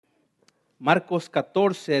Marcos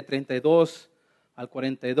 14, 32 al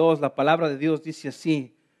 42, la palabra de Dios dice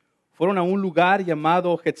así: fueron a un lugar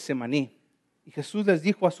llamado Getsemaní, y Jesús les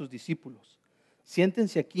dijo a sus discípulos: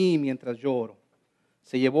 siéntense aquí mientras yo oro.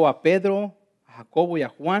 Se llevó a Pedro, a Jacobo y a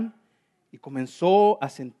Juan, y comenzó a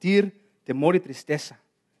sentir temor y tristeza.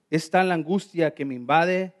 Es tal la angustia que me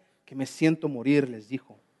invade que me siento morir, les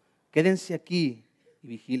dijo. Quédense aquí y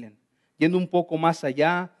vigilen. Yendo un poco más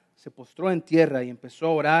allá, se postró en tierra y empezó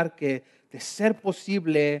a orar que, de ser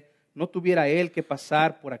posible, no tuviera él que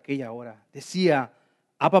pasar por aquella hora. Decía: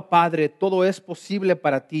 Abba Padre, todo es posible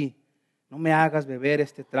para ti. No me hagas beber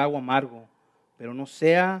este trago amargo, pero no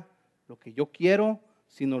sea lo que yo quiero,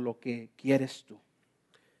 sino lo que quieres tú.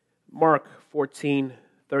 Mark 14,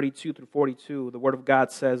 32 through 42, the word of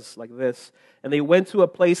God says like this: And they went to a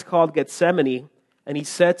place called Gethsemane, and he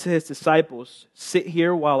said to his disciples, sit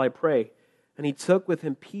here while I pray. And he took with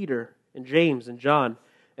him Peter and James and John,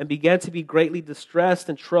 and began to be greatly distressed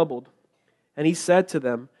and troubled. And he said to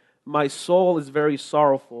them, my soul is very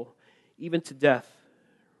sorrowful, even to death.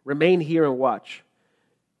 Remain here and watch.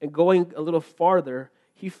 And going a little farther,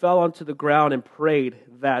 he fell onto the ground and prayed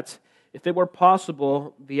that, if it were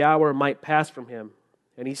possible, the hour might pass from him.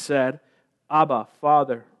 And he said, Abba,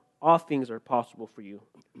 Father, all things are possible for you.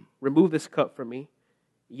 Remove this cup from me,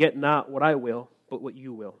 yet not what I will, but what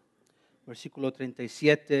you will. Versículo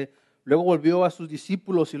 37. Luego volvió a sus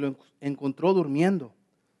discípulos y lo encontró durmiendo.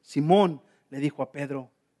 Simón le dijo a Pedro: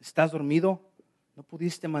 ¿estás dormido? ¿No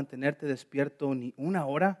pudiste mantenerte despierto ni una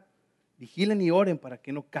hora? Vigilen y oren para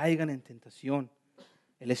que no caigan en tentación.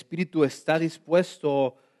 El espíritu está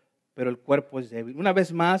dispuesto, pero el cuerpo es débil. Una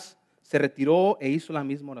vez más se retiró e hizo la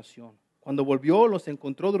misma oración. Cuando volvió, los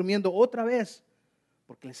encontró durmiendo otra vez,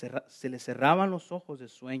 porque se les cerraban los ojos de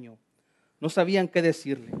sueño. No sabían qué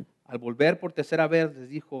decirle. Al volver por tercera vez les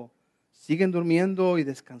dijo: ¿siguen durmiendo y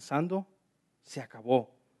descansando? Se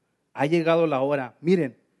acabó. Ha llegado la hora.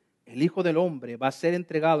 Miren, el Hijo del Hombre va a ser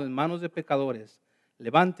entregado en manos de pecadores.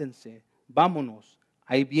 Levántense, vámonos.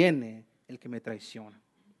 Ahí viene el que me traiciona.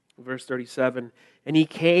 Verse 37, and he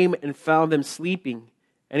came and found them sleeping.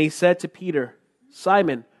 And he said to Peter,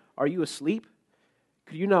 Simon, are you asleep?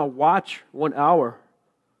 Could you not watch 1 hour?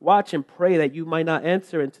 Watch and pray that you might not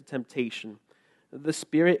enter into temptation. The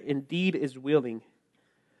spirit indeed is willing,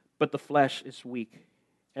 but the flesh is weak.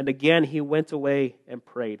 And again he went away and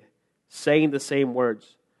prayed, saying the same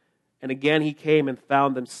words. And again he came and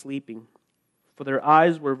found them sleeping, for their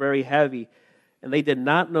eyes were very heavy, and they did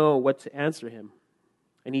not know what to answer him.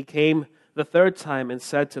 And he came the third time and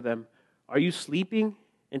said to them, are you sleeping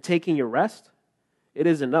and taking your rest? It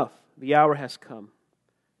is enough. The hour has come.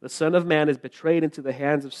 The Son of Man is betrayed into the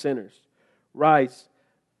hands of sinners. Rise,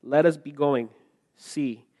 let us be going.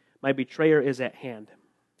 See, my betrayer is at hand.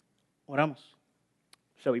 Oramos.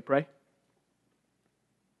 Shall we pray?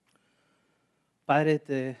 Padre,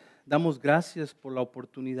 te damos gracias por la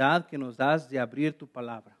oportunidad que nos das de abrir tu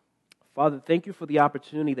palabra. Father, thank you for the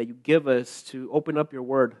opportunity that you give us to open up your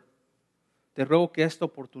word. Te ruego que esta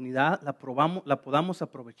oportunidad la podamos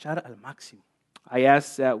aprovechar al máximo. I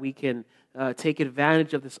ask that we can take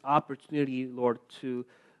advantage of this opportunity, Lord, to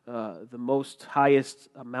the most highest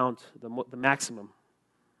amount, the maximum.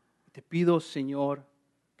 Te pido, Señor,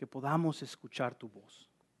 que podamos escuchar tu voz.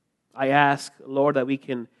 I ask, Lord, that we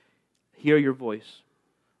can hear your voice.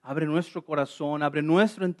 Abre nuestro corazón, abre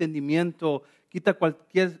nuestro entendimiento, quita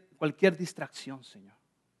cualquier distracción, Señor.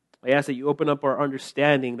 I ask that you open up our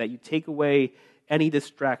understanding, that you take away any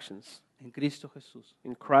distractions. En Cristo Jesús.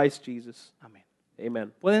 In Christ Jesus. Amén.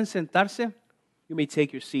 Amen. ¿Pueden sentarse? You may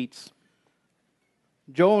take your seats.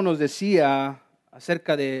 Joe nos decía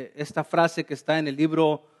acerca de esta frase que está en el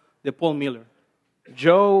libro de Paul Miller.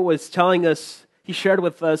 Joe was telling us, he shared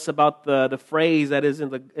with us about the phrase that is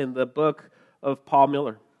in the book of Paul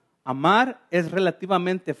Miller. Amar es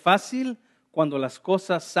relativamente fácil cuando las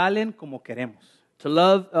cosas salen como queremos. To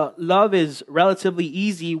love is relatively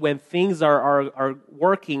easy when things are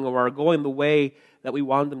working or are going the way that we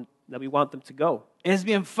want them to go. Es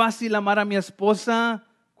bien fácil amar a mi esposa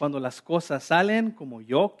cuando las cosas salen como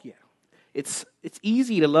yo quiero. It's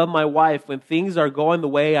easy to love my wife when things are going the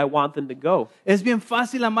way I want them to go. Es bien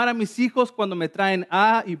fácil amar a mis hijos cuando me traen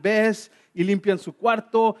A y B's y limpian su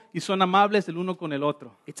cuarto y son amables el uno con el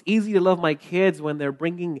otro. It's easy to love my kids when they're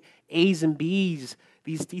bringing A's and B's,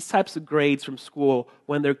 these types of grades from school,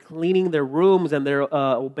 when they're cleaning their rooms and they're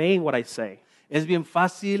obeying what I say. Es bien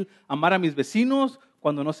fácil amar a mis vecinos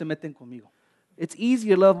cuando no se meten conmigo. It's easy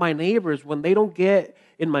to love my neighbors when they don't get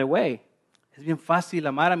in my way. Es bien fácil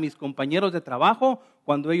amar a mis compañeros de trabajo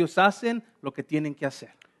cuando ellos hacen lo que tienen que hacer.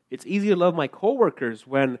 It's easy to love my coworkers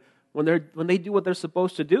when they do what they're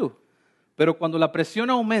supposed to do. Pero cuando la presión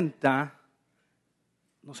aumenta,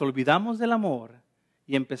 nos olvidamos del amor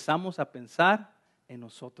y empezamos a pensar en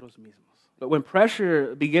nosotros mismos. But when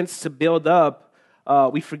pressure begins to build up,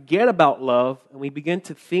 we forget about love and we begin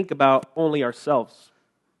to think about only ourselves.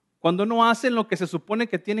 Cuando no hacen lo que se supone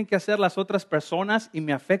que tienen que hacer las otras personas y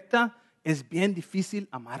me afecta, es bien difícil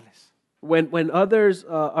amarles. When others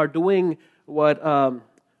are doing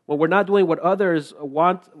when we're not doing what others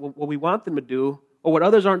want, what we want them to do, or what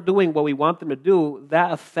others aren't doing what we want them to do,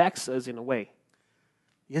 that affects us in a way.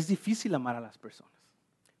 Y es difícil amar a las personas.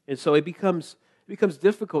 And so it becomes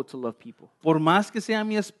difficult to love people. Por más que sea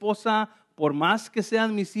mi esposa, por más que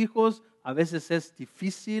sean mis hijos, a veces es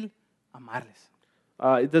difícil amarles.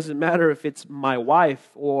 It doesn't matter if it's my wife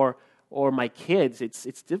or my kids.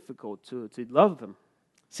 It's difficult to love them.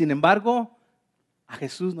 Sin embargo, a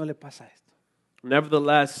Jesús no le pasa esto.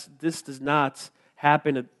 Nevertheless, this does not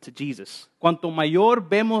happen to Jesus. Cuanto mayor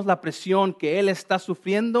vemos la presión que Él está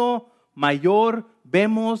sufriendo, mayor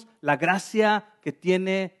vemos la gracia que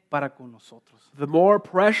tiene para con nosotros. The more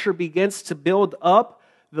pressure begins to build up,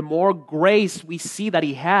 the more grace we see that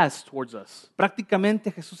He has towards us.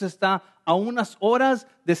 Prácticamente Jesús está a unas horas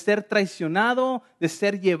de ser traicionado, de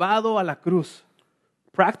ser llevado a la cruz.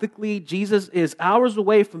 Practically, Jesus is hours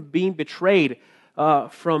away from being betrayed,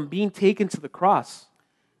 from being taken to the cross.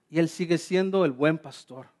 Y Él sigue siendo el buen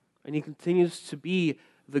pastor. And He continues to be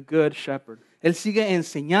the good shepherd. Él sigue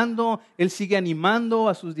enseñando, Él sigue animando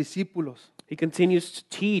a sus discípulos. He continues to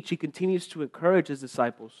teach. He continues to encourage His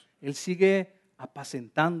disciples. Él sigue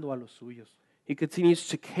apacentando a los suyos. He continues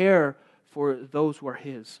to care for those who are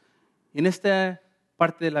His. Y en esta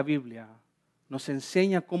parte de la Biblia nos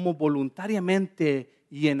enseña cómo voluntariamente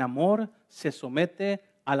y en amor se somete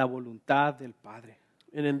a la voluntad del Padre.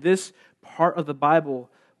 And in this part of the Bible,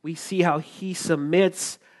 we see how He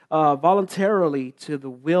submits voluntarily to the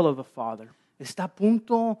will of the Father. Está a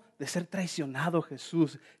punto de ser traicionado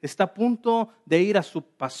Jesús. Está a punto de ir a su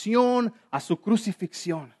pasión, a su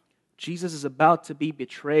crucifixión. Jesus is about to be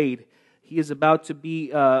betrayed. He is about to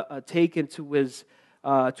be taken to his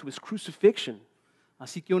crucifixion.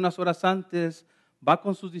 Así que unas horas antes va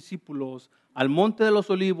con sus discípulos al Monte de los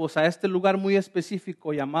Olivos, a este lugar muy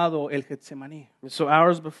específico llamado el Getsemaní. And so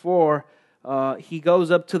hours before, he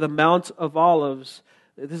goes up to the Mount of Olives.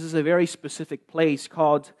 This is a very specific place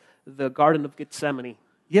called the Garden of Gethsemane.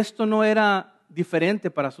 Y esto no era diferente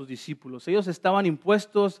para sus discípulos. Ellos estaban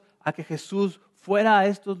impuestos a que Jesús fuera a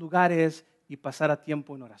estos lugares y pasara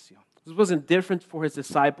tiempo en oración. This wasn't different for His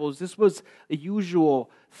disciples. This was a usual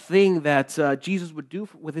thing that Jesus would do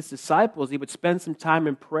with His disciples. He would spend some time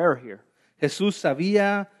in prayer here. Jesús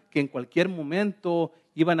sabía que en cualquier momento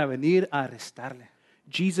iban a venir a arrestarle.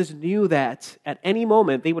 Jesus knew that at any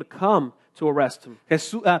moment they would come to arrest Him.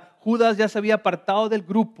 Judas ya se había apartado del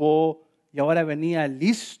grupo y ahora venía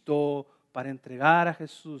listo para entregar a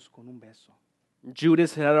Jesús con un beso.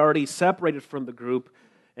 Judas had already separated from the group,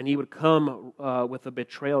 and he would come with a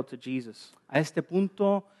betrayal to Jesus. A este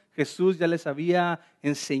punto, Jesús ya les había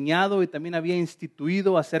enseñado y también había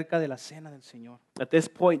instituido acerca de la cena del Señor. At this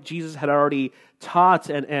point, Jesus had already taught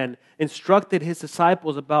and instructed His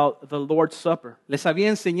disciples about the Lord's Supper. Les había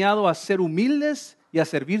enseñado a ser humildes y a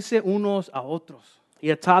servirse unos a otros. He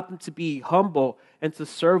had taught them to be humble and to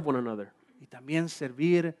serve one another, Y también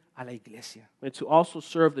servir a la iglesia. and to also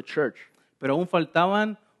serve the church. Pero aún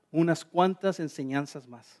faltaban unas cuantas enseñanzas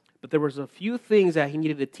más But there was a few things that He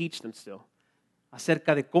needed to teach them still.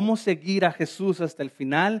 acerca de cómo seguir a Jesús hasta el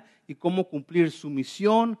final y cómo cumplir su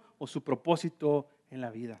misión o su propósito en la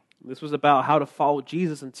vida. This was about how to follow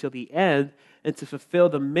Jesus until the end and to fulfill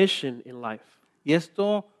the mission in life. Y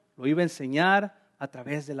esto lo iba a enseñar a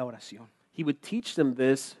través de la oración. He would teach them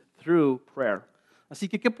this through prayer. Así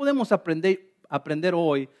que, ¿qué podemos aprender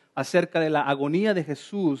hoy acerca de la agonía de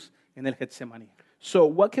Jesús en el Getsemaní? So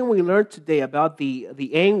what can we learn today about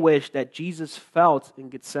the anguish that Jesus felt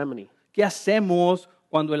in Gethsemane? ¿Qué hacemos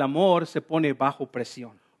cuando el amor se pone bajo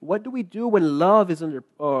presión? What do we do when love is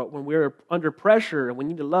when we're under pressure and we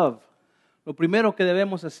need to love? Lo primero que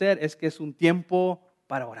debemos hacer es que es un tiempo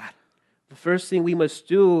para orar. The first thing we must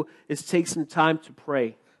do is take some time to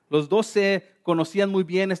pray. Los 12 conocían muy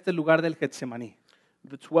bien este lugar del Getsemaní.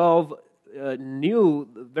 The 12 knew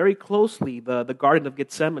very closely the Garden of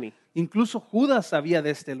Gethsemane. Incluso Judas sabía de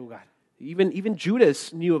este lugar. Even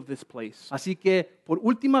Judas knew of this place. Así que por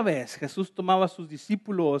última vez Jesús tomaba a sus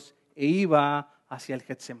discípulos e iba hacia el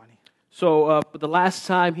Getsemaní. So but the last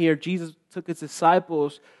time here, Jesus took His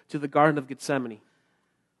disciples to the Garden of Gethsemane.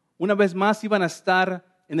 Una vez más iban a estar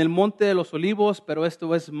en el Monte de los Olivos, pero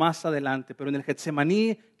esto es más adelante. Pero en el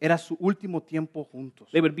Getsemaní era su último tiempo juntos.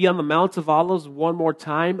 They would be on the Mount of Olives one more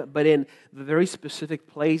time, but in the very specific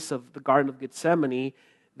place of the Garden of Gethsemane,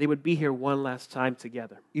 they would be here one last time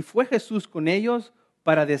together. Y fue Jesús con ellos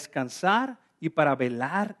para descansar y para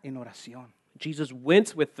velar en oración. Jesus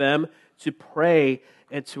went with them to pray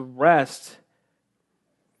and to rest.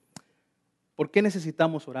 ¿Por qué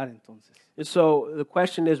necesitamos orar entonces? And so the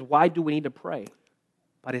question is, why do we need to pray?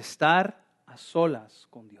 Para estar a solas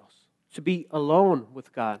con Dios. To be alone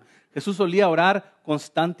with God. Jesús solía orar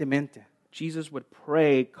constantemente. Jesus would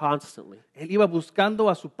pray constantly. Él iba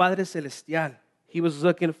buscando a su Padre Celestial. He was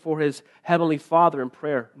looking for his heavenly Father in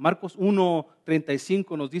prayer. Marcos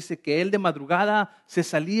 1:35 nos dice que él de madrugada se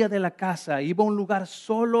salía de la casa, iba a un lugar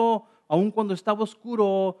solo, aun cuando estaba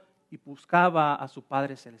oscuro, y buscaba a su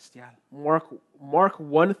Padre Celestial. Mark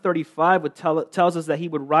 1:35 tells us that he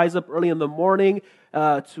would rise up early in the morning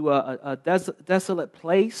to a desolate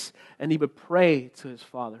place, and he would pray to his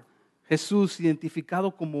Father. Jesús,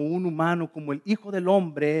 identificado como un humano, como el Hijo del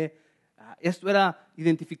Hombre, esto era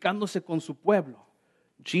identificándose con su pueblo.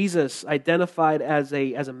 Jesus identified as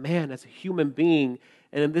a man, as a human being,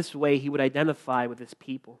 and in this way he would identify with his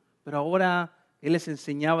people. Pero ahora él les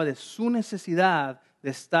enseñaba de su necesidad de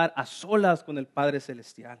estar a solas con el Padre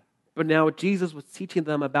Celestial. But now Jesus was teaching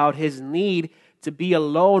them about his need to be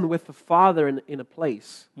alone with the Father in a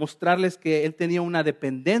place. Mostrarles que él tenía una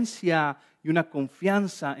dependencia y una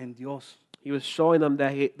confianza en Dios. He was showing them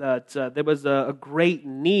that there was a great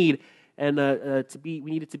need and we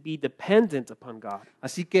needed to be dependent upon God.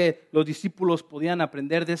 Así que los discípulos podían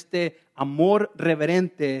aprender de este amor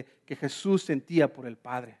reverente que Jesús sentía por el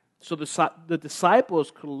Padre. So the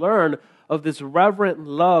disciples could learn of this reverent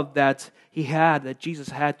love that Jesus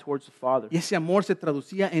had towards the Father. Y ese amor se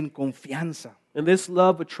traducía en confianza. And this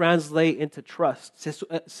love would translate into trust.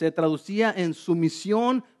 Se traducía en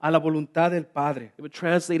sumisión a la voluntad del Padre. It would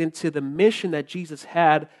translate into the mission that Jesus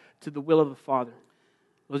had to the will of the Father.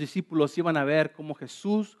 Los discípulos iban a ver cómo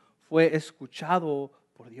Jesús fue escuchado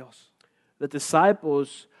por Dios. The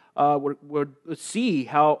disciples would see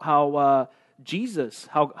how Jesus,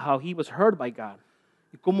 how he was heard by God.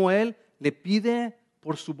 Y cómo él le pide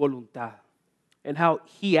por su voluntad. And how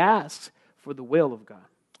he asks for the will of God.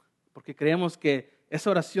 Porque creemos que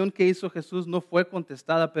esa oración que hizo Jesús no fue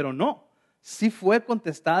contestada, pero no. Sí fue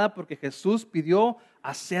contestada porque Jesús pidió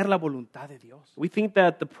hacer la voluntad de Dios. We think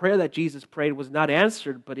that the prayer that Jesus prayed was not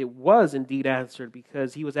answered, but it was indeed answered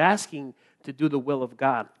because he was asking to do the will of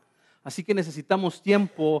God. Así que necesitamos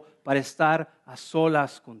tiempo para estar a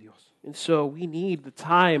solas con Dios. And so we need the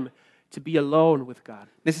time to be alone with God.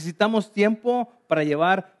 Necesitamos tiempo para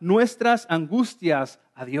llevar nuestras angustias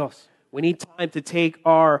a Dios. We need time to take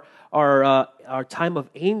our time of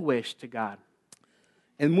anguish to God.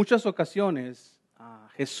 En muchas ocasiones,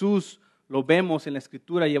 Jesús lo vemos en la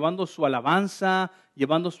Escritura llevando su alabanza,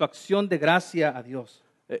 llevando su acción de gracia a Dios.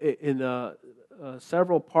 In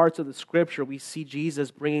several parts of the Scripture, we see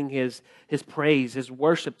Jesus bringing his praise, his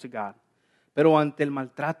worship to God. Pero ante el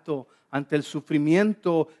maltrato, ante el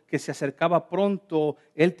sufrimiento que se acercaba pronto,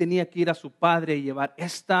 él tenía que ir a su Padre y llevar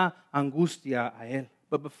esta angustia a él.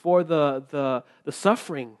 But before the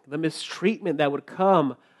suffering, the mistreatment that would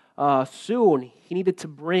come soon, he needed to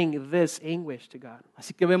bring this anguish to God.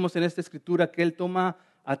 Así que vemos en esta escritura que él toma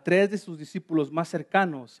a 3 de sus discípulos más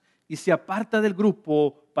cercanos y se aparta del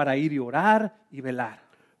grupo para ir y orar y velar.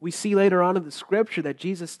 We see later on in the Scripture that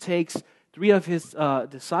Jesus takes 3 of his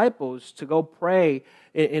disciples to go pray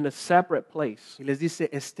in a separate place. Y les dice,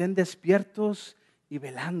 estén despiertos y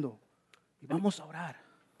velando. Y vamos a orar.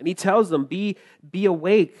 And he tells them, be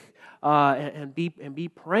awake and be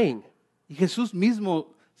praying. Y Jesús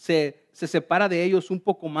mismo se separa de ellos un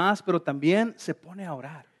poco más, pero también se pone a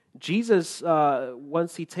orar. Jesus,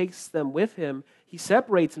 once he takes them with him, he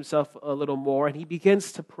separates himself a little more and he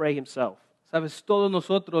begins to pray himself. Sabes, todos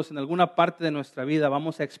nosotros en alguna parte de nuestra vida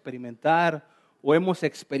vamos a experimentar o hemos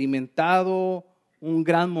experimentado un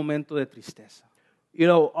gran momento de tristeza. You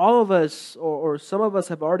know, all of us, or some of us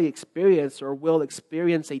have already experienced or will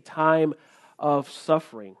experience a time of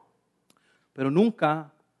suffering. Pero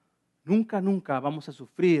nunca vamos a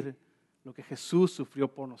sufrir lo que Jesús sufrió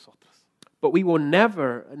por nosotros. But we will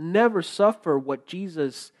never suffer what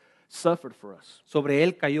Jesus suffered for us. Sobre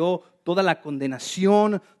él cayó toda la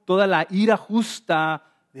condenación, toda la ira justa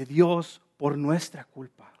de Dios por nuestra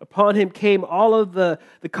culpa. Upon him came all of the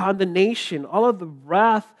condemnation, all of the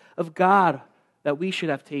wrath of God that we should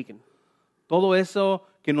have taken. Todo eso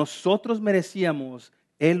que nosotros merecíamos,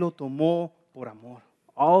 él lo tomó por amor.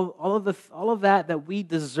 All of that we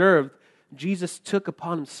deserved, Jesus took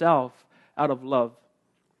upon himself out of love.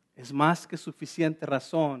 es más que suficiente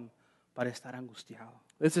razón para estar angustiado.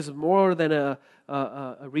 This is more than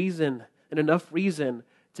a reason and enough reason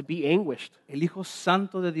to be anguished. El Hijo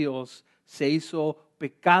Santo de Dios se hizo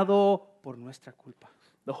pecado por nuestra culpa.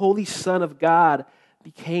 The Holy Son of God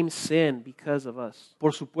became sin because of us.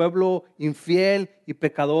 Por su pueblo infiel y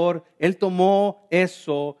pecador, Él tomó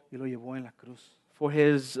eso y lo llevó en la cruz. For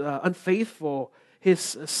his unfaithful,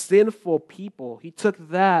 his sinful people, he took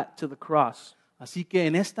that to the cross. Así que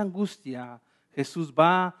en esta angustia, Jesús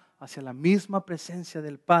va hacia la misma presencia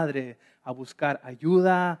del Padre a buscar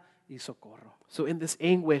ayuda y socorro. So in this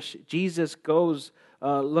anguish, Jesus goes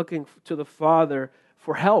looking to the Father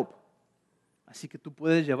for help. Así que tú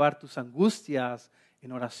puedes llevar tus angustias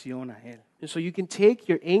en oración a Él. And so you can take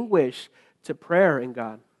your anguish to prayer in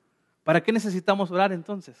God. ¿Para qué necesitamos orar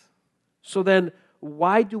entonces? So then,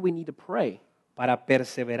 why do we need to pray? Para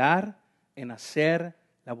perseverar en hacer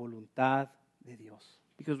la voluntad de Dios.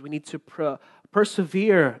 Because we need to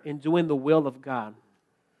persevere in doing the will of God.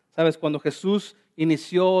 Sabes, cuando Jesús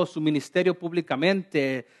inició su ministerio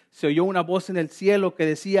públicamente, se oyó una voz en el cielo que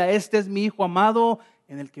decía, este es mi Hijo amado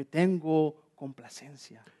en el que tengo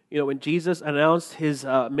complacencia. You know, when Jesus announced his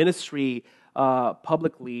ministry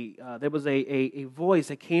publicly, there was a voice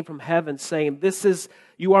that came from heaven saying,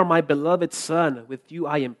 you are my beloved Son, with you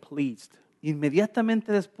I am pleased.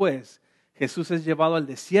 Inmediatamente después, Jesús es llevado al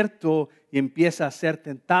desierto y empieza a ser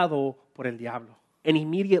tentado por el diablo. And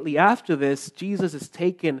immediately after this, Jesus is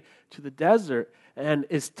taken to the desert and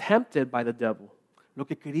is tempted by the devil. Lo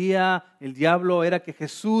que quería el diablo era que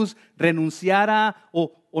Jesús renunciara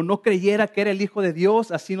o no creyera que era el Hijo de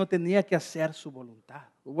Dios, así no tenía que hacer su voluntad.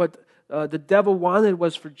 What the devil wanted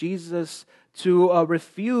was for Jesus to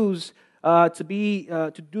refuse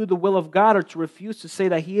to do the will of God, or to refuse to say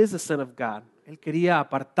that he is the Son of God. Él quería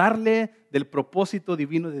apartarle del propósito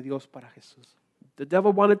divino de Dios para Jesús. The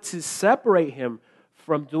devil wanted to separate him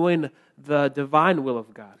from doing the divine will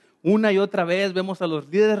of God. Una y otra vez vemos a los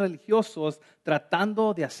líderes religiosos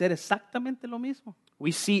tratando de hacer exactamente lo mismo.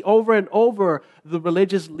 We see over and over the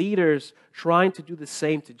religious leaders trying to do the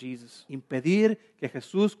same to Jesus. Impedir que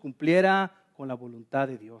Jesús cumpliera con la voluntad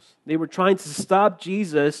de Dios. They were trying to stop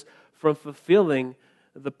Jesus from fulfilling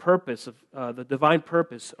the purpose of the divine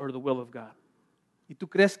purpose or the will of God. ¿Y tú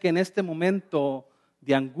crees que en este momento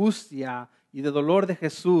de angustia y de dolor de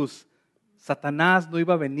Jesús, Satanás no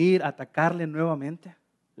iba a venir a atacarle nuevamente?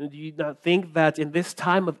 Do you not think that in this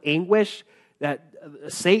time of anguish that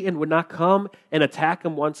Satan would not come and attack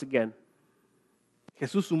him once again?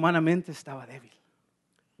 Jesús humanamente estaba débil.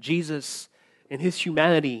 Jesus, in his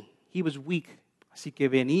humanity, he was weak. Así que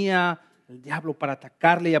venía el diablo para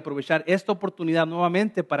atacarle y aprovechar esta oportunidad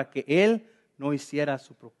nuevamente para que él no hiciera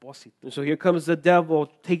su propósito. And so here comes the devil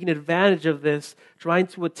taking advantage of this, trying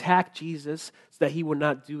to attack Jesus so that he would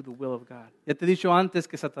not do the will of God. Ya te he dicho antes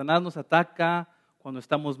que Satanás nos ataca cuando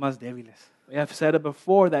estamos más débiles, I have said it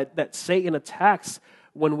before that Satan attacks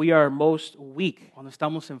when we are most weak, cuando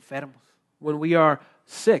estamos enfermos, when we are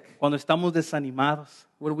sick, cuando estamos desanimados,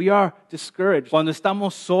 when we are discouraged, cuando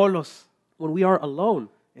estamos solos. when we are alone.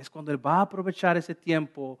 Es cuando Él va a aprovechar ese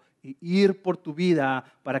tiempo y ir por tu vida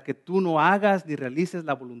para que tú no hagas ni realices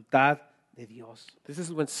la voluntad de Dios. This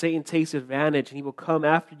is when Satan takes advantage and he will come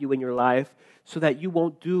after you in your life so that you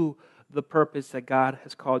won't do the purpose that God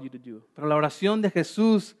has called you to do. Pero la oración de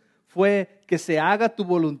Jesús fue que se haga tu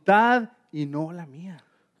voluntad y no la mía.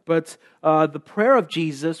 But the prayer of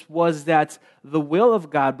Jesus was that the will of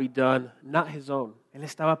God be done, not his own. Él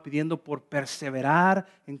estaba pidiendo por perseverar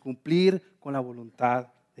en cumplir con la voluntad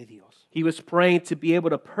de Dios. He was praying to be able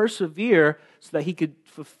to persevere so that he could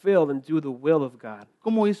fulfill and do the will of God.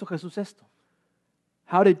 ¿Cómo hizo Jesús esto?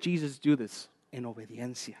 How did Jesus do this? En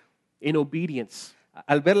obediencia. In obedience.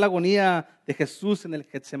 Al ver la agonía de Jesús en el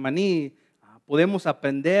Getsemaní, podemos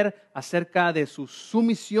aprender acerca de su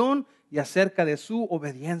sumisión y acerca de su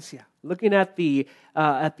obediencia. Looking at the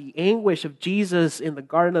anguish of Jesus in the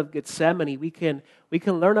Garden of Gethsemane, we can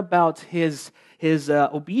learn about his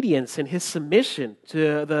obedience and his submission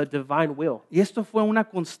to the divine will. Y esto fue una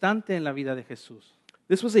constante en la vida de Jesús.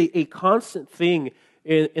 This was a constant thing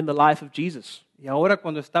in the life of Jesus. Y ahora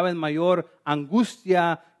cuando estaba en mayor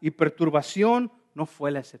angustia y perturbación, no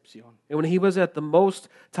fue la excepción. And when he was at the most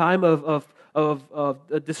time of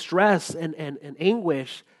distress and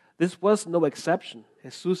anguish, this was no exception.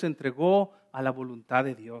 Jesús entregó a la voluntad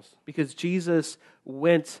de Dios. Because Jesus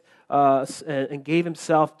went and gave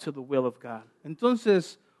himself to the will of God.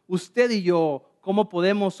 Entonces, usted y yo, ¿cómo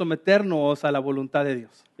podemos someternos a la voluntad de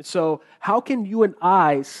Dios? And so, how can you and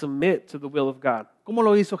I submit to the will of God? ¿Cómo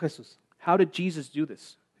lo hizo Jesús? How did Jesus do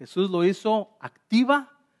this? Jesús lo hizo activa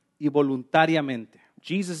y voluntariamente.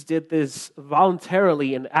 Jesus did this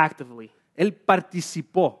voluntarily and actively. Él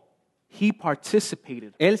participó. He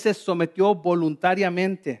participated. Él se sometió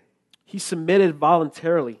voluntariamente. He submitted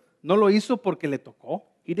voluntarily. No lo hizo porque le tocó,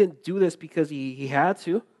 He didn't do this because he had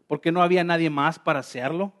to, porque no había nadie más para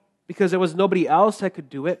hacerlo. because there was nobody else that could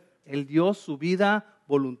do it. Él dio su vida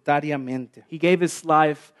voluntariamente. He gave his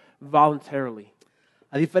life voluntarily.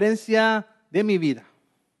 A diferencia de mi vida,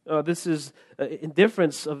 This is in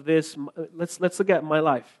difference of this. Let's look at my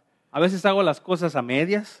life. a veces hago las cosas a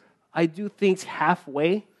medias, I do things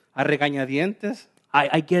halfway. a regañadientes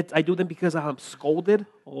I do them because I'm scolded,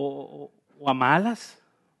 o a malas.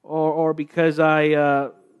 or because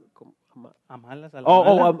A malas, a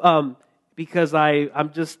la mala. because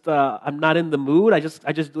I'm not in the mood. I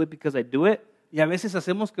just do it because I do it. Y a veces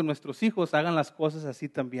hacemos que nuestros hijos hagan las cosas así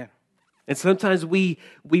también. And sometimes we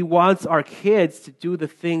want our kids to do the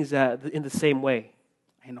things in the same way.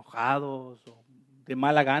 Enojados o de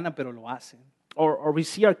mala gana, pero lo hacen. Or we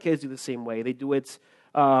see our kids do the same way. They do it,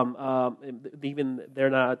 even they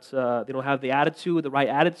don't have the right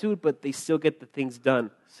attitude, but they still get the things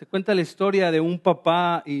done. Se cuenta la historia de un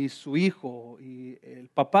papá y su hijo, y el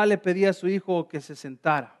papá le pedía a su hijo que se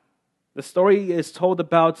sentara. The story is told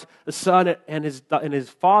about the son and his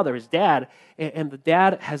father, his dad, and the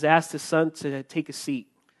dad has asked his son to take a seat.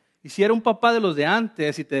 Y si era un papá de los de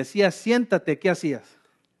antes y te decía, siéntate, ¿qué hacías?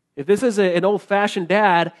 If this is an old-fashioned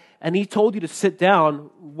dad and he told you to sit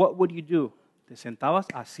down, what would you do? Te sentabas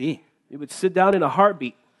así. You would sit down in a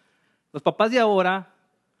heartbeat. Los papás de ahora,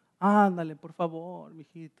 ándale, por favor,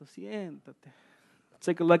 mijito, siéntate.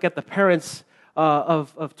 Take a look at the parents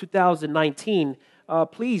of 2019.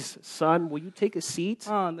 Please, son, will you take a seat?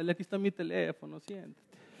 Ándale, aquí está mi teléfono, siéntate.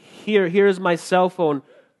 Here's my cell phone.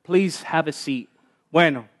 Please have a seat.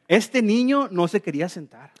 Bueno, este niño no se quería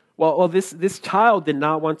sentar. Well, this child did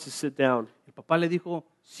not want to sit down. El papá le dijo,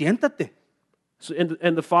 siéntate. So,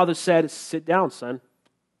 and the father said, sit down, son.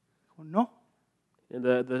 Dijo, no. And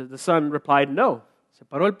the son replied, no. Se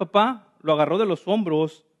paró el papá, lo agarró de los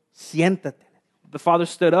hombros, siéntate. The father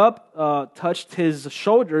stood up, touched his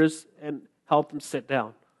shoulders, and helped him sit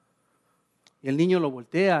down. Y el niño lo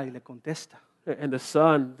voltea y le contesta, And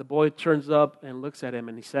the boy turns up and looks at him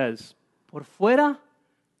and he says, por fuera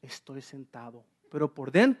estoy sentado, pero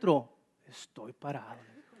por dentro estoy parado.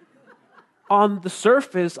 on the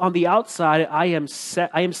surface, on the outside, I am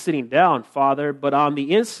sitting down, Father, but on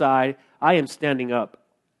the inside, I am standing up.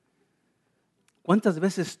 ¿Cuántas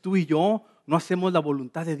veces tú y yo no hacemos la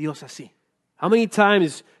voluntad de Dios así? How many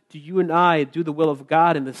times do you and I do the will of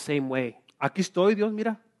God in the same way? Aquí estoy, Dios,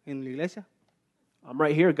 mira, en la iglesia, I'm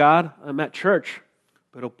right here, God. I'm at church.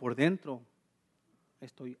 pero por dentro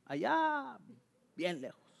estoy allá, bien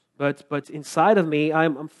lejos. But inside of me,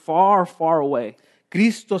 I'm far, far away.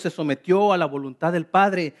 Cristo se sometió a la voluntad del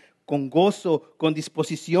Padre con gozo, con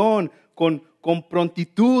disposición, con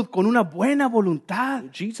prontitud, con una buena voluntad.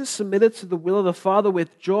 Jesus submitted to the will of the Father with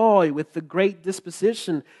joy, with the great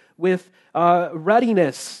disposition, with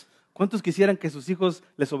readiness. ¿Cuántos quisieran que sus hijos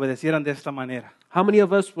les obedecieran de esta manera? How many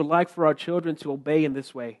of us would like for our children to obey in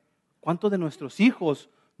this way? ¿Cuántos de nuestros hijos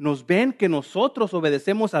nos ven que nosotros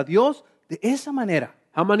obedecemos a Dios de esa manera?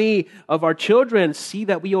 How many of our children see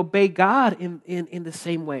that we obey God in the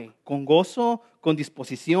same way? Con gozo, con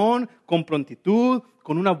disposición, con prontitud,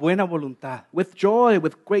 con una buena voluntad. With joy,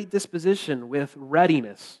 with great disposition, with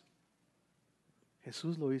readiness.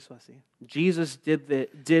 Jesús lo hizo así. Jesus did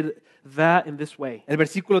that in this way. El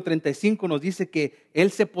versículo 35 nos dice que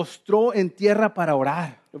Él se postró en tierra para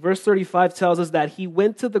orar Verse 35 tells us that he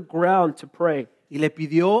went to the ground to pray. y le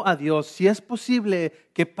pidió a Dios, si es posible,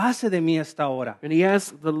 que pase de mí esta hora. And he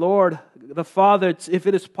asked the Lord, the Father, if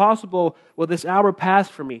it is possible, will this hour pass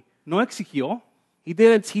for me? No exigió, He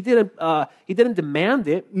didn't demand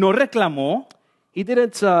it. no reclamó, He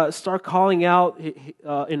didn't start calling out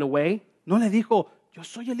in a way. no le dijo, yo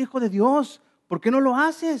soy el Hijo de Dios, ¿por qué no lo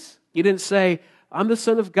haces? He didn't say, I'm the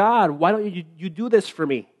Son of God. Why don't you do this for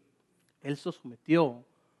me? Él se sometió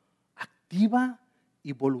activa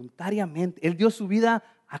y voluntariamente. Él dio su vida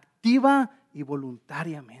activa y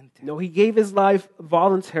voluntariamente. No, he gave his life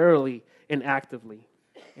voluntarily and actively.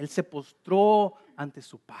 Él se postró ante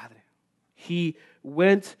su Padre. He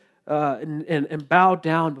went and bowed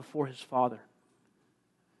down before his Father.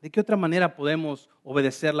 ¿De qué otra manera podemos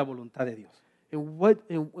obedecer la voluntad de Dios? In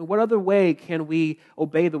what other way can we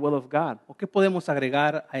obey the will of God? ¿O qué podemos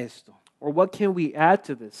agregar a esto? Or what can we add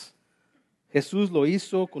to this? Jesús lo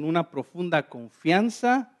hizo con una profunda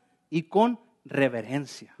confianza y con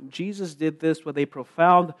reverencia. Jesus did this with a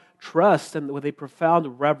profound trust and with a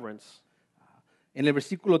profound reverence. En el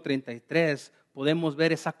versículo 33 podemos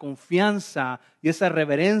ver esa confianza y esa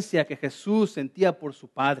reverencia que Jesús sentía por su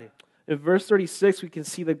Padre. In verse 36, we can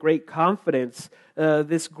see the great confidence,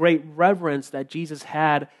 this great reverence that Jesus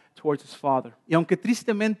had towards his Father. Y aunque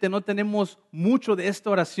tristemente no tenemos mucho de esta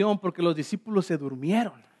oración porque los discípulos se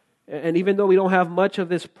durmieron, And even though we don't have much of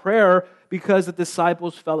this prayer because the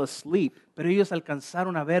disciples fell asleep, pero ellos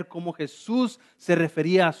alcanzaron a ver cómo Jesús se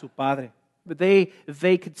refería a su Padre. but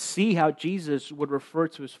they could see how Jesus would refer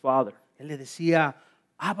to his Father. Él le decía,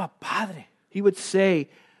 Abba, Padre. He would say,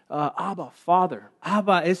 Abba, Father.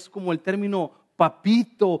 Abba es como el término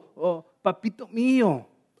papito, papito mío.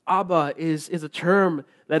 Abba is a term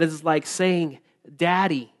that is like saying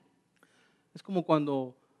daddy. Es como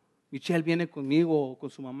cuando Michelle viene conmigo o con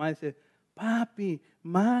su mamá y dice, papi,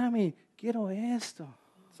 mami, quiero esto.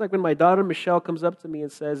 It's like when my daughter Michelle comes up to me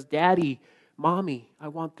and says, Daddy, Mommy, I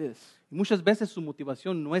want this. Y muchas veces su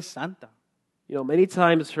motivación no es santa, You know, many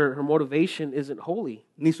times her motivation isn't holy,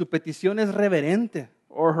 ni su petición es reverente,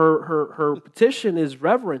 or her petition is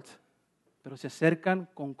reverent, pero se acercan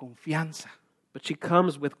con confianza. but she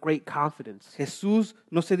comes with great confidence. Jesús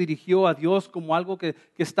no se dirigió a Dios como algo que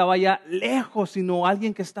estaba allá lejos, sino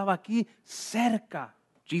alguien que estaba aquí cerca.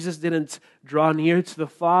 Jesus didn't draw near to the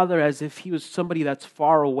Father as if he was somebody that's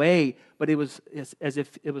far away, but it was as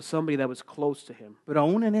if it was somebody that was close to him. Pero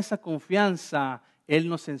aún en esa confianza, Él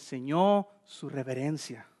nos enseñó su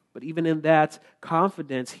reverencia. But even in that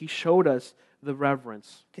confidence, he showed us the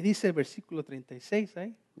reverence. ¿Qué dice el versículo 36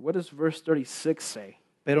 ahí? What does verse 36 say?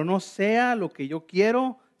 Pero no sea lo que yo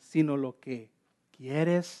quiero, sino lo que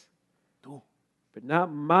quieres tú. But not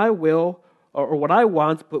my will or what I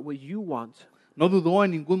want, but what you want. No dudó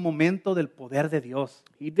en ningún momento del poder de Dios.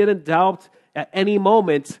 He didn't doubt at any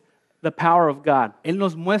moment the power of God. Él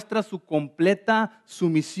nos muestra su completa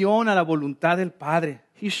sumisión a la voluntad del Padre.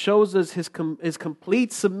 He shows us his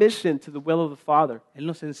complete submission to the will of the Father. Él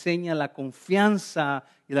nos enseña la confianza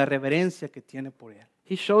y la reverencia que tiene por Él.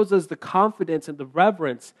 He shows us the confidence and the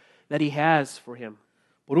reverence that he has for him.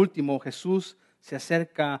 Por último, Jesús se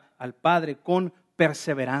acerca al Padre con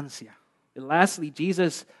perseverancia. And lastly,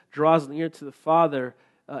 Jesus draws near to the Father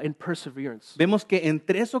in perseverance. Vemos que en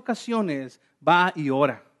 3 ocasiones va y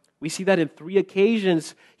ora. We see that in 3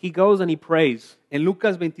 occasions he goes and he prays. En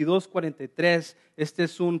Lucas 22:43, este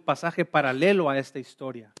es un pasaje paralelo a esta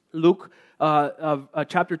historia. Luke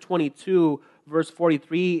chapter 22, verse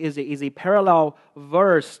 43 is a parallel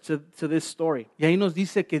verse to this story. Y ahí nos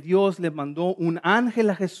dice que Dios le mandó un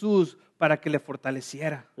ángel a Jesús para que le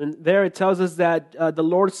fortaleciera. And there it tells us that the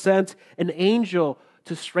Lord sent an angel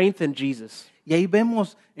to strengthen Jesus. Y ahí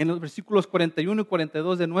vemos en los versículos 41 y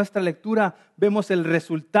 42 de nuestra lectura, vemos el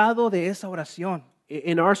resultado de esa oración.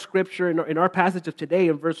 In our scripture, in our passage of today,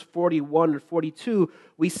 in verse 41 and 42,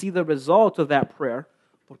 we see the result of that prayer.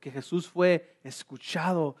 Porque Jesús fue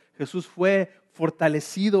escuchado, Jesús fue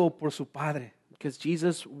fortalecido por su Padre. Because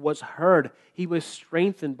Jesus was heard. He was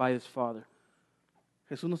strengthened by his Father.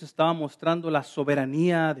 Jesús nos estaba mostrando la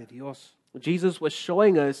soberanía de Dios Jesus was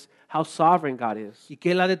showing us how sovereign God is. y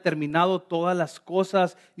que Él ha determinado todas las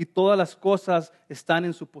cosas y todas las cosas están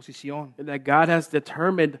en su posición. And that God has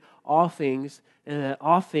determined all things and that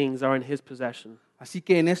all things are in his possession. Así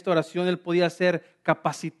que en esta oración Él podía ser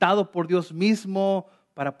capacitado por Dios mismo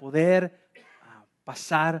para poder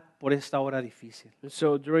pasar por esta hora difícil. And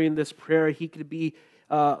so during this prayer, he could be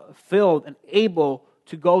filled and able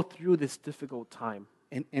to go through this difficult time.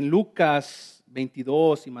 En Lucas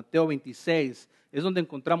 22 y Mateo 26 es donde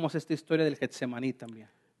encontramos esta historia del Getsemaní también.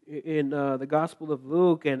 In the Gospel of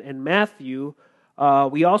Luke and Matthew,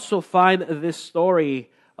 we also find this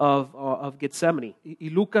story of Gethsemane. Y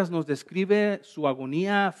Lucas nos describe su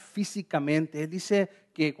agonía físicamente. Él dice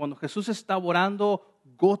que cuando Jesús estaba orando,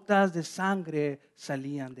 gotas de sangre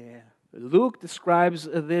salían de él. Luke describes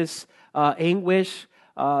this anguish,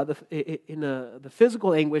 the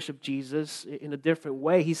physical anguish of Jesus in a different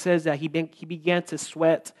way. He says that he began to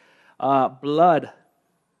sweat blood.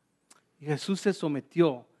 Y Jesús se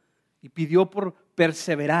sometió y pidió por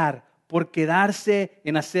perseverar, por quedarse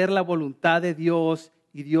en hacer la voluntad de Dios,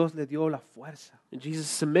 y Dios le dio la fuerza. And Jesus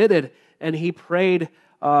submitted and he prayed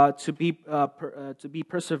to be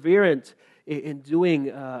perseverant in doing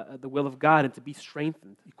the will of God and to be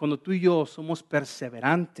strengthened. Y cuando tú y yo somos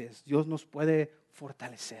perseverantes, Dios nos puede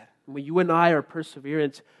fortalecer. When you and I are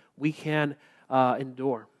perseverant, we can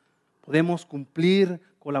endure. Podemos cumplir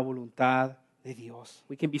con la voluntad de Dios.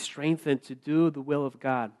 We can be strengthened to do the will of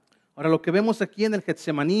God. Ahora, lo que vemos aquí en el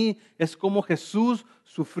Getsemaní es cómo Jesús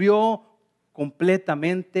sufrió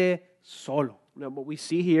completamente solo. Now, what we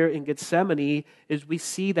see here in Gethsemane is we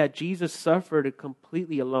see that Jesus suffered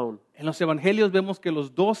completely alone. En los evangelios vemos que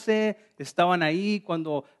los 12 estaban ahí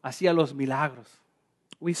cuando hacía los milagros.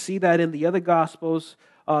 We see that in the other Gospels,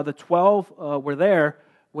 the 12 were there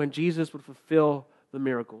when Jesus would fulfill the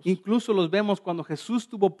miracles. Incluso los vemos cuando Jesús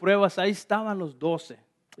tuvo pruebas, ahí estaban los 12.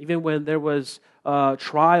 Even when there was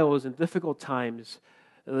trials and difficult times,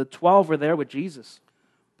 the 12 were there with Jesus.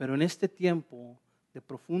 Pero en este tiempo de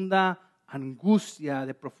profunda angustia,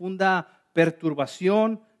 de profunda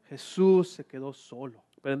perturbación, Jesús se quedó solo.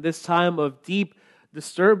 But in this time of deep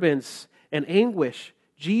disturbance and anguish,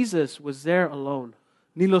 Jesus was there alone.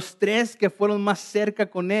 Ni los 3 que fueron más cerca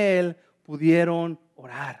con él pudieron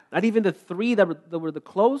orar. Not even the 3 that were the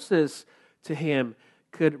closest to him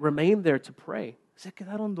could remain there to pray. Se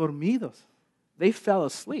quedaron dormidos. They fell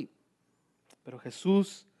asleep. Pero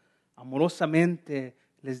Jesús amorosamente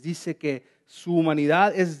les dice que su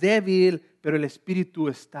humanidad es débil, pero el espíritu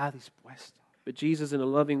está dispuesto. But Jesus, in a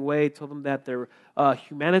loving way, told them that their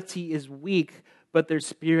humanity is weak, but their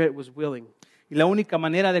spirit was willing. Y la única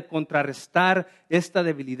manera de contrarrestar esta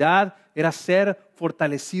debilidad era ser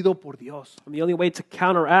fortalecido por Dios. And the only way to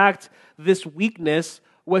counteract this weakness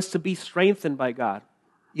was to be strengthened by God.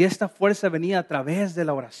 Y esta fuerza venía a través de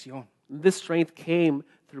la oración. And this strength came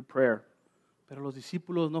through prayer. Pero los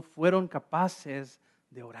discípulos no fueron capaces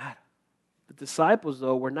de orar. The disciples,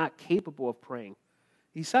 though, were not capable of praying.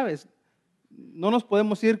 Y sabes, no nos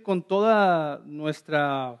podemos ir con toda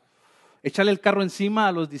echarle el carro encima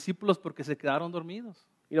a los discípulos porque se quedaron dormidos.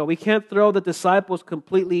 You know, we can't throw the disciples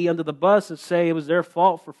completely under the bus and say it was their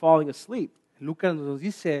fault for falling asleep. Lucas nos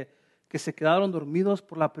dice que se quedaron dormidos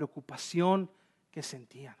por la preocupación que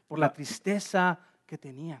sentían, por la tristeza que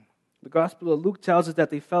tenían. The Gospel of Luke tells us that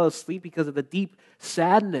they fell asleep because of the deep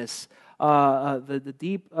sadness, the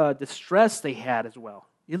deep distress they had as well.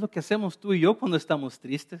 Y es lo que hacemos tú y yo cuando estamos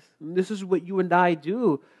tristes. And this is what you and I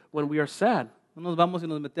do when we are sad. No nos vamos y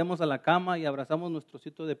nos metemos a la cama y abrazamos nuestro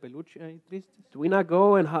osito de peluche ahí tristes. Do we not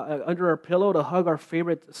go and under our pillow to hug our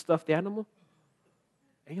favorite stuffed animal?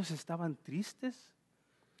 Ellos estaban tristes.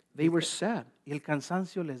 They were sad. Y el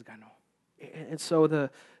cansancio les ganó. And so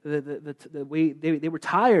they were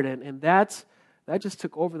tired, and that just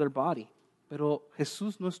took over their body. Pero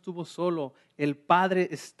Jesús no estuvo solo, el Padre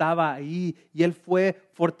estaba ahí y Él fue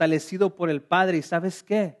fortalecido por el Padre. ¿Y sabes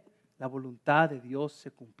qué? La voluntad de Dios se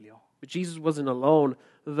cumplió. But Jesus wasn't alone.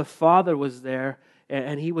 The Father was there,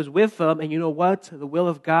 and He was with them, and you know what? The will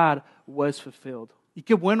of God was fulfilled. Y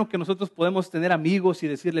qué bueno que nosotros podemos tener amigos y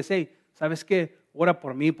decirles, hey, ¿sabes qué? Ora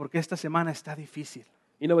por mí porque esta semana está difícil.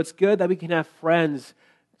 You know, it's good that we can have friends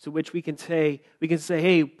to which we can say,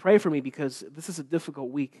 hey, pray for me because this is a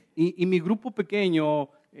difficult week. Y mi grupo pequeño,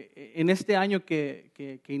 en este año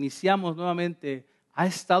que iniciamos nuevamente, ha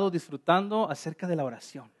estado disfrutando acerca de la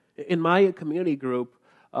oración. In my community group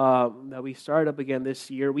that we started up again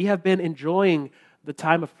this year, we have been enjoying the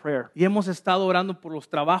time of prayer. Y hemos estado orando por los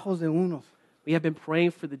trabajos de unos. We have been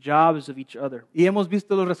praying for the jobs of each other. Y hemos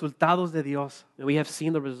visto los resultados de Dios. And we have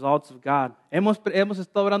seen the results of God. Hemos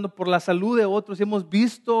estado orando por la salud de otros y hemos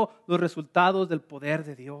visto los resultados del poder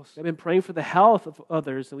de Dios. We have been praying for the health of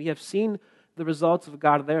others, and we have seen the results of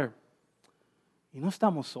God there. Y no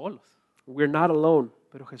estamos solos. We're not alone.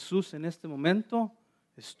 Pero Jesús en este momento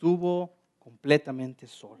estuvo completamente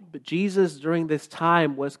solo. But Jesus during this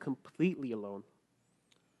time was completely alone.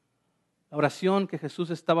 La oración que Jesús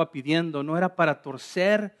estaba pidiendo no era para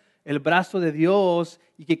torcer el brazo de Dios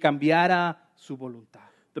y que cambiara su voluntad.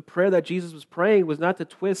 The prayer that Jesus was praying was not to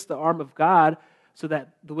twist the arm of God so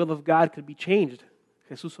that the will of God could be changed.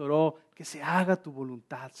 Jesús oró, que se haga tu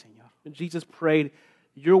voluntad, Señor. And Jesus prayed,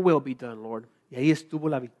 your will be done, Lord. Y ahí estuvo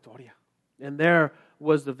la victoria. And there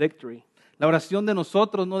was the victory. La oración de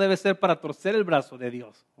nosotros no debe ser para torcer el brazo de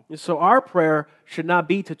Dios. And so our prayer should not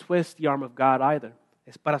be to twist the arm of God either.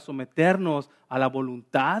 Es para someternos a la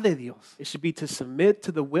voluntad de Dios. It should be to submit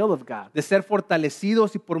to the will of God. De ser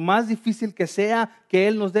fortalecidos y por más difícil que sea, que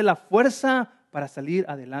Él nos dé la fuerza para salir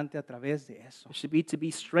adelante a través de eso. It should be to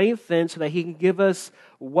be strengthened so that He can give us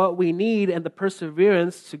what we need and the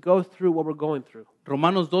perseverance to go through what we're going through.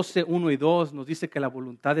 Romanos 12, 1 y 2 nos dice que la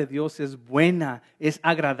voluntad de Dios es buena, es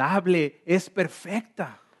agradable, es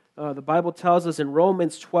perfecta. The Bible tells us in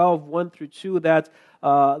Romans 12, 1 through 2 that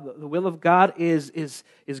the will of God is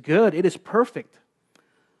good, it is perfect.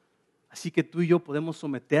 Así que tú y yo podemos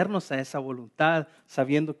someternos a esa voluntad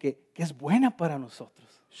sabiendo que es buena para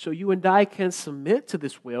nosotros. So you and I can submit to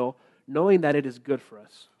this will knowing that it is good for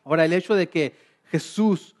us. Ahora, el hecho de que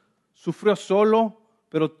Jesús sufrió solo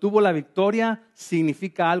pero tuvo la victoria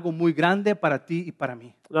significa algo muy grande para ti y para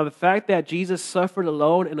mí. Now, the fact that Jesus suffered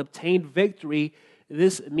alone and obtained victory,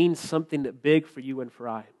 this means something big for you and for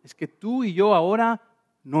I. Es que tú y yo ahora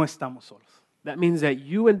no estamos solos. That means that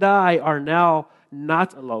you and I are now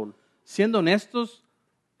not alone. Siendo honestos,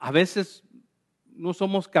 a veces no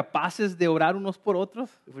somos capaces de orar unos por otros.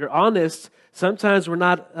 If we're honest, sometimes we're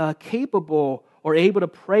not capable or able to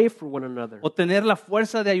pray for one another O tener la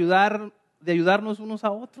fuerza de ayudarnos unos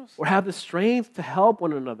a otros. or have the strength to help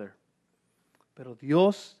one another. Pero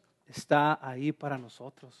Dios está ahí para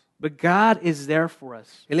nosotros. But God is there for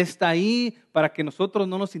us. Él está ahí para que nosotros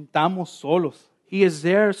no nos sintamos solos. He is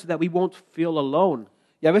there so that we won't feel alone.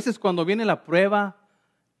 Y a veces cuando viene la prueba,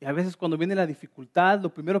 y a veces cuando viene la dificultad, lo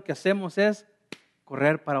primero que hacemos es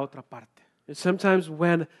correr para otra parte. And sometimes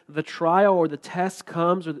when the trial or the test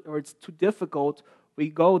comes or it's too difficult, we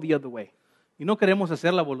go the other way. Y no queremos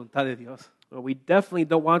hacer la voluntad de Dios. Well, we definitely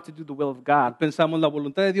don't want to do the will of God. Pensamos, la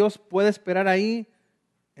voluntad de Dios puede esperar ahí,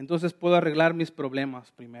 entonces puedo arreglar mis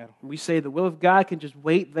problemas primero. We say the will of God can just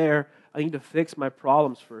wait there. I need to fix my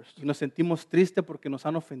problems first. Y nos sentimos tristes porque nos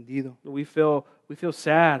han ofendido, We feel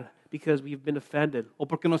sad because we've been offended o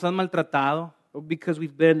porque nos han maltratado, or because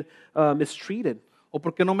we've been mistreated. o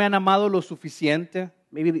porque no me han amado lo suficiente,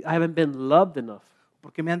 Maybe I haven't been loved enough.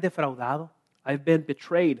 porque me han defraudado, I've been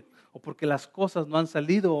betrayed. o porque las cosas no han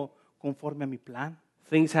salido conforme a mi plan.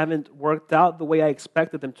 Things haven't worked out the way I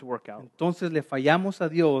expected them to work out. Entonces le fallamos a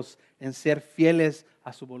Dios en ser fieles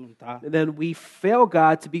a su voluntad. And then we fail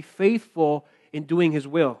God to be faithful in doing His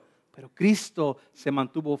will. Pero Cristo se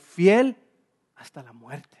mantuvo fiel hasta la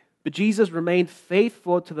muerte. But Jesus remained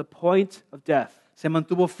faithful to the point of death. Se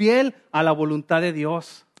mantuvo fiel a la voluntad de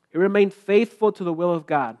Dios. He remained faithful to the will of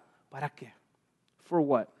God. ¿Para qué? For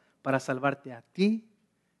what? Para salvarte a ti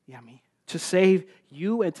y a mí. To save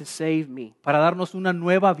you and to save me. Para darnos una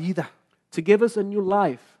nueva vida. To give us a new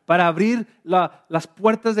life. Para abrir las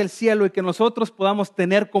puertas del cielo y que nosotros podamos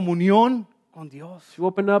tener comunión con Dios. To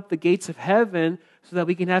open up the gates of heaven so that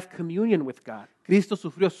we can have communion with God. Cristo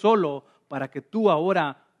sufrió solo para que tú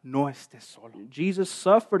ahora no estés solo. Jesus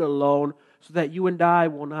suffered alone so that you and I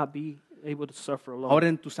will not be able to suffer alone. Ahora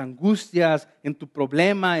en tus angustias, en tu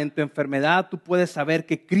problema, en tu enfermedad, tú puedes saber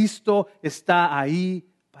que Cristo está ahí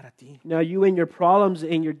para ti. Now you in your problems,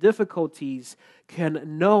 in your difficulties,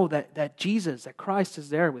 can know that Jesus, that Christ is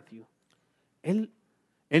there with you.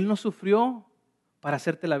 Él no sufrió para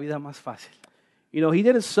hacerte la vida más fácil You know, He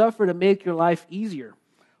didn't suffer to make your life easier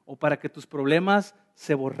o para que tus problemas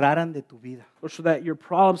se borraran de tu vida. or so that your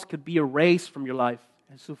problems could be erased from your life.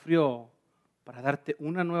 Él sufrió para darte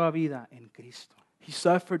una nueva vida en Cristo. He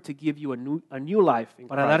suffered to give you a new life in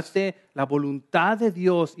Para Christ, darte la voluntad de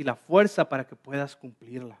Dios y la fuerza para que puedas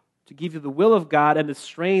cumplirla. to give you the will of God and the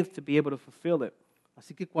strength to be able to fulfill it.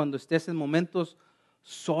 Así que cuando estés en momentos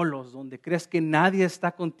solos, donde crees que nadie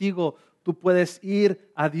está contigo, tú puedes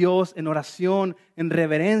ir a Dios en oración, en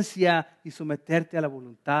reverencia y someterte a la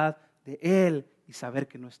voluntad de Él y saber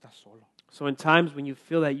que no estás solo. So in times when you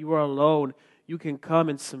feel that you are alone, you can come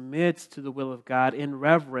and submit to the will of God in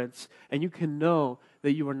reverence, and you can know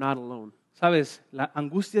that you are not alone. Sabes, la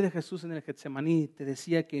angustia de Jesús en el Getsemaní te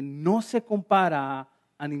decía que no se compara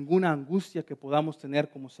a ninguna angustia que podamos tener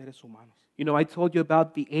como seres humanos. You know, I told you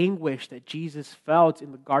about the anguish that Jesus felt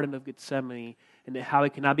in the Garden of Gethsemane and how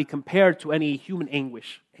it cannot be compared to any human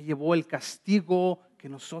anguish. Él llevó el castigo que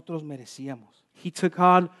nosotros merecíamos. He took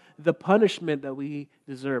on the punishment that we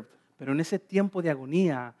deserved. Pero en ese tiempo de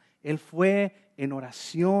agonía, Él fue en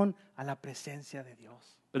oración a la presencia de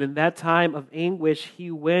Dios. But in that time of anguish, He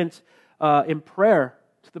went in prayer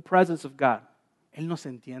to the presence of God. Él nos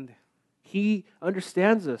entiende. He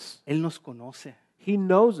understands us. Él nos conoce. He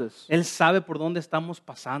knows us. Él sabe por dónde estamos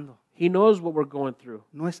pasando. He knows what we're going through.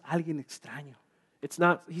 No es alguien extraño.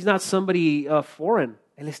 He's not somebody foreign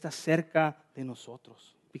Él está cerca de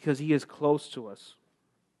nosotros. because He is close to us.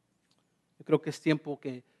 Yo creo que es tiempo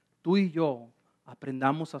que tú y yo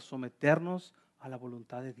aprendamos a someternos a la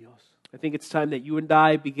voluntad de Dios. I think it's time that you and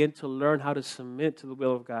I begin to learn how to submit to the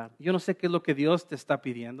will of God. Yo no sé qué es lo que Dios te está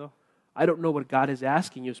pidiendo. I don't know what God is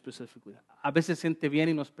asking you specifically. A veces gente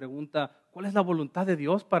viene y nos pregunta, ¿cuál es la voluntad de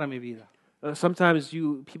Dios para mi vida? Sometimes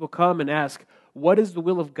people come and ask, what is the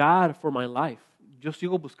will of God for my life? Yo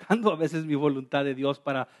sigo buscando a veces mi voluntad de Dios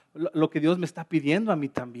para lo que Dios me está pidiendo a mí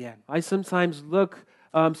también. I sometimes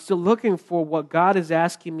still looking for what God is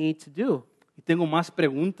asking me to do. Y tengo más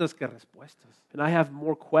preguntas que respuestas. And I have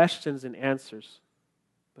more questions than answers.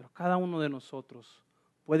 Pero cada uno de nosotros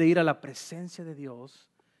puede ir a la presencia de Dios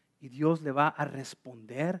y Dios le va a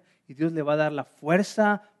responder y Dios le va a dar la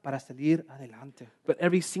fuerza para salir adelante. But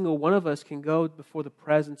every single one of us can go before the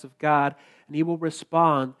presence of God, and He will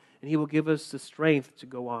respond, and He will give us the strength to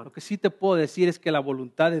go on. Lo que sí te puedo decir es que la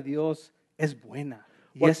voluntad de Dios es buena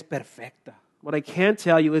y es perfecta. What I can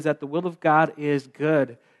tell you is that the will of God is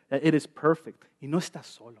good, that it is perfect, Y no estás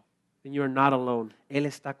solo. and you are not alone. Él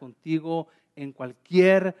está contigo en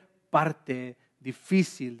cualquier parte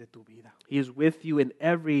difícil de tu vida. He is with you in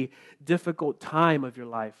every difficult time of your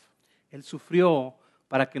life, Él sufrió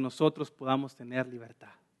para que nosotros podamos tener libertad.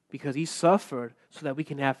 because He suffered so that we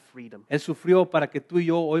can have freedom. Él sufrió para que tú y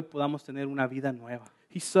yo hoy podamos tener una vida nueva.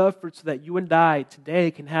 He suffered so that you and I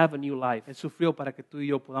today can have a new life. Él sufrió para que tú y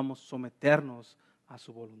yo podamos someternos a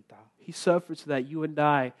su voluntad. He suffered so that you and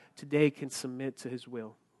I today can submit to His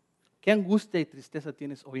will. ¿Qué angustia y tristeza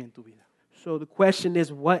tienes hoy en tu vida? So the question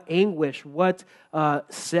is, what anguish, what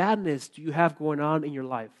sadness do you have going on in your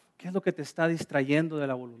life? ¿Qué es lo que te está distrayendo de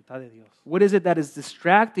la voluntad de Dios? What is it that is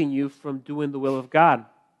distracting you from doing the will of God?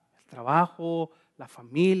 El trabajo, la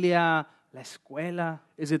familia, la escuela.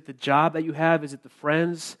 Is it the job that you have? Is it the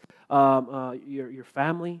friends, your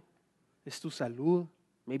family? Es tu salud.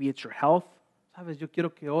 Maybe it's your health. Sabes, yo quiero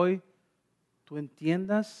que hoy tú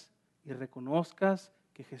entiendas y reconozcas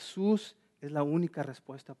que Jesús es la única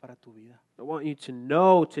respuesta para tu vida. I want you to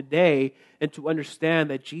know today and to understand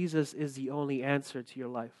that Jesus is the only answer to your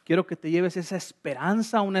life. Quiero que te lleves esa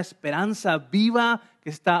esperanza, una esperanza viva que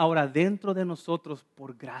está ahora dentro de nosotros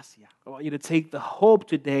por gracia. I want you to take the hope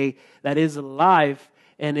today that is alive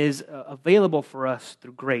and is available for us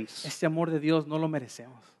through grace. Este amor de Dios no lo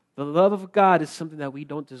merecemos. The love of God is something that we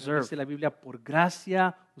don't deserve. Dice la Biblia, por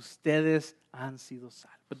gracia ustedes han sido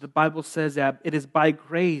salvos. But the Bible says that it is by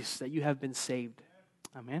grace that you have been saved.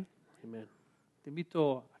 Amén. Amen. Te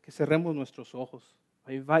invito a que cerremos nuestros ojos.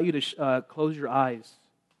 I invite you to close your eyes.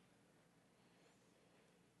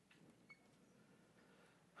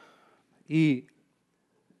 Y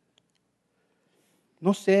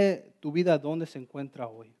no sé tu vida dónde se encuentra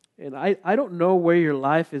hoy. And I don't know where your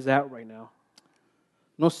life is at right now.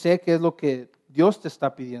 No sé qué es lo que Dios te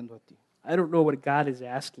está pidiendo a ti. I don't know what God is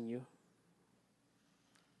asking you.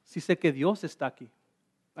 Sí sé que Dios está aquí.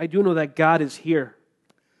 I do know that God is here.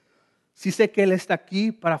 Sí sé que Él está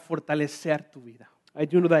aquí para fortalecer tu vida. I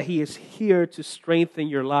do know that He is here to strengthen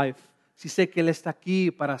your life. Sí sé que Él está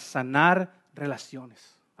aquí para sanar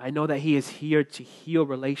relaciones. I know that He is here to heal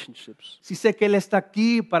relationships. Sí sé que Él está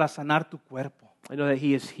aquí para sanar tu cuerpo. I know that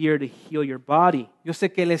He is here to heal your body. Yo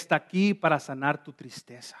sé que Él está aquí para sanar tu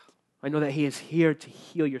tristeza. I know that He is here to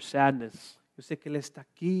heal your sadness. Yo sé que Él está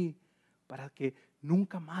aquí para que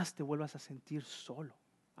nunca más te vuelvas a sentir solo.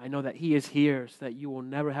 I know that He is here so that you will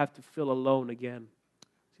never have to feel alone again.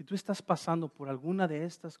 Si tú estás pasando por alguna de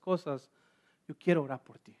estas cosas, yo quiero orar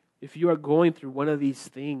por ti. If you are going through one of these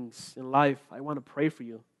things in life, I want to pray for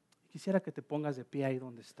you. Quisiera que te pongas de pie ahí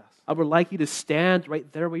donde estás. I would like you to stand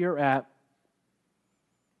right there where you're at.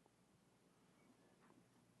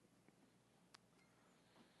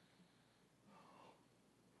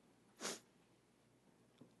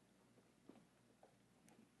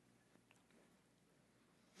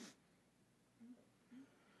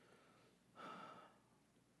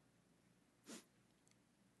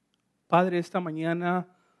 Padre, esta mañana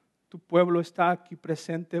tu pueblo está aquí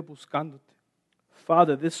presente buscándote.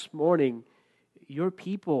 Father, this morning, your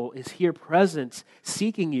people is here present,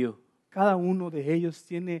 seeking you. Cada uno de ellos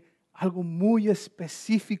tiene algo muy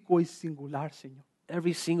específico y singular, Señor.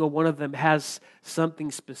 Every single one of them has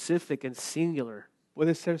something specific and singular.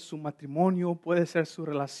 Puede ser su matrimonio, puede ser su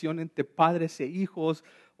relación entre padres e hijos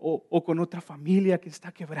o con otra familia que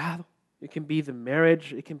está quebrado. It can be the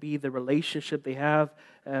marriage, it can be the relationship they have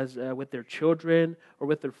as with their children or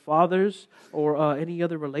with their fathers or any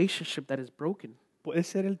other relationship that is broken. Puede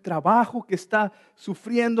ser el trabajo que está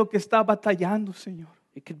sufriendo, que está batallando, Señor.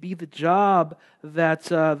 It could be the job that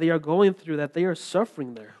they are going through, that they are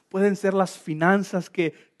suffering there. Pueden ser las finanzas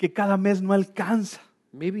que cada mes no alcanza.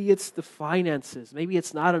 Maybe it's the finances. Maybe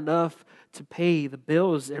it's not enough to pay the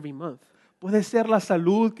bills every month. Puede ser la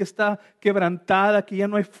salud que está quebrantada, que ya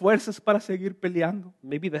no hay fuerzas para seguir peleando.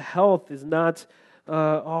 Maybe the health is not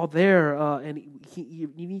all there, and you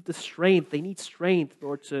need the strength. They need strength,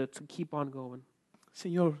 Lord, to keep on going.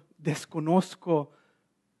 Señor, desconozco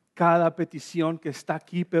cada petición que está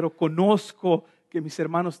aquí, pero conozco que mis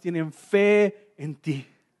hermanos tienen fe en ti.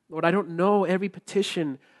 Lord, I don't know every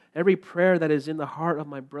petition, every prayer that is in the heart of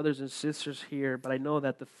my brothers and sisters here, but I know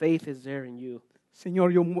that the faith is there in you.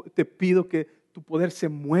 Señor, yo te pido que tu poder se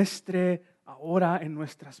muestre ahora en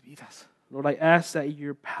nuestras vidas. Lord, I ask that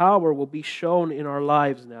your power will be shown in our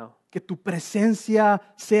lives now. Que tu presencia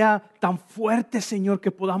sea tan fuerte, Señor, que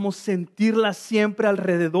podamos sentirla siempre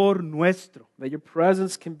alrededor nuestro. That your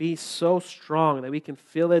presence can be so strong that we can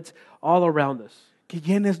feel it all around us. Que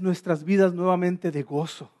llenes nuestras vidas nuevamente de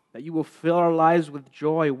gozo. That you will fill our lives with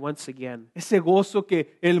joy once again. Ese gozo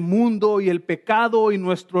que el mundo y el pecado y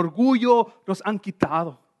nuestro orgullo nos han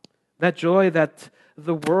quitado. That joy that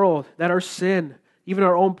the world, that our sin, even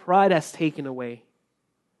our own pride has taken away.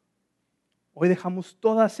 Hoy dejamos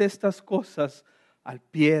todas estas cosas al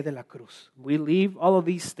pie de la cruz, We leave all of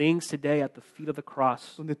these things today at the feet of the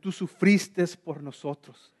cross, donde tú sufriste por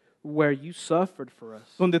nosotros, where you suffered for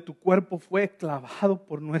us, donde tu cuerpo fue clavado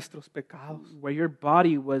por nuestros pecados, where your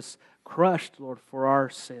body was crushed, Lord, for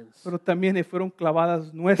our sins. pero también fueron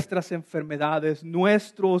clavadas nuestras enfermedades,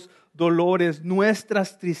 nuestros dolores,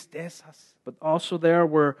 nuestras tristezas. But also there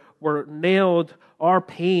were nailed our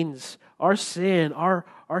pains, our sin, our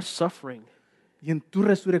suffering. Y en tu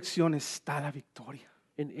resurrección está la victoria.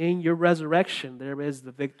 And in your resurrection, there is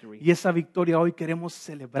the victory. Y esa victoria hoy queremos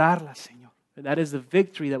celebrarla, Señor. And that is the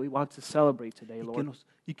victory that we want to celebrate today, Lord.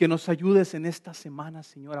 Y que nos ayudes en esta semana,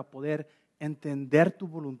 Señor, a poder entender tu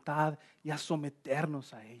voluntad y a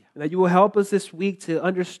someternos a ella. And that you will help us this week to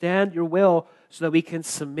understand your will so that we can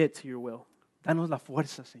submit to your will. Danos la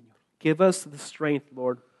fuerza, Señor. Give us the strength,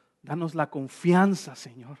 Lord. Danos la confianza,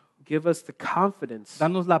 Señor. Give us the confidence.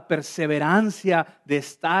 Danos la perseverancia de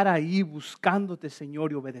estar ahí buscándote,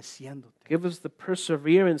 Señor, y obedeciéndote. Give us the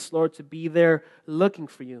perseverance, Lord, to be there looking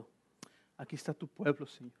for you. Aquí está tu pueblo,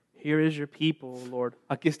 Señor. Here is your people, Lord.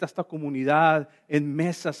 Aquí está esta comunidad en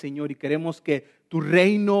mesa, Señor, y queremos que tu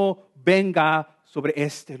reino venga sobre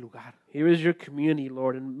este lugar. Here is your community,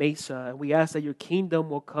 Lord, in Mesa, and we ask that your kingdom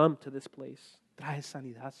will come to this place. Trae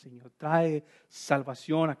sanidad, Señor. Trae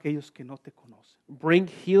salvación a aquellos que no te conocen. Bring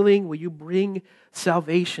healing. Will you bring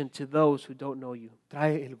salvation to those who don't know you?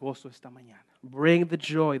 Trae el gozo esta mañana. Bring the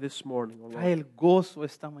joy this morning, O Trae Lord. el gozo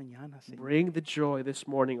esta mañana, Señor. Bring the joy this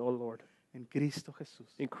morning, O Lord. En Cristo Jesús.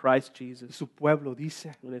 In Christ Y Jesus. su pueblo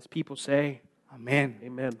dice, And as people say, amén.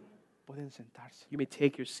 Amen. Pueden sentarse. You may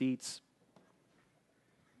take your seats.